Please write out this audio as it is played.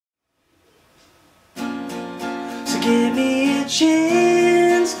give me a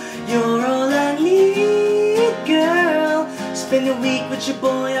chance. You're all I need, girl. Spend a week with your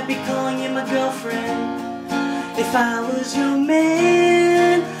boy, I'd be calling you my girlfriend. If I was your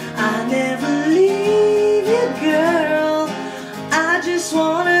man, I'd never leave you, girl. I just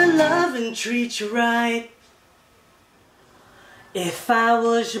wanna love and treat you right. If I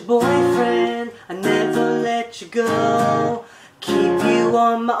was your boyfriend, I'd never let you go. Keep you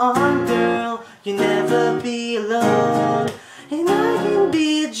on my arm, girl, you'll never be alone. And I can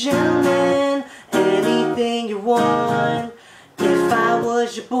be a gentleman, anything you want. If I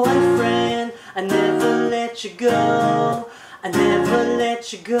was your boyfriend, I'd never let you go. I'd never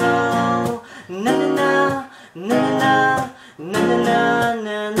let you go. Na na na, na na na, na na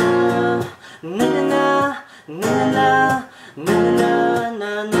na na, na na na, na na na, na na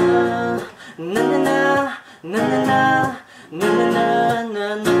na na, na na na, na na na, na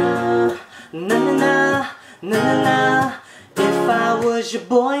na na, na na na, na. If I was your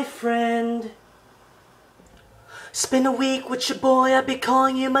boyfriend, spend a week with your boy, I'd be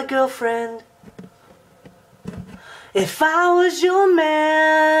calling you my girlfriend. If I was your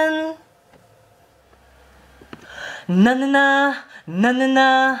man, na na na, na na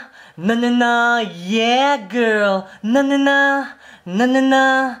na, na na na, yeah girl, na na na, na na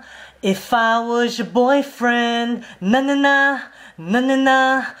na. If I was your boyfriend, na na na, na na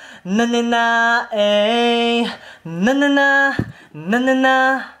na, na na na, eh, na na na, na na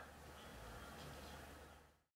na.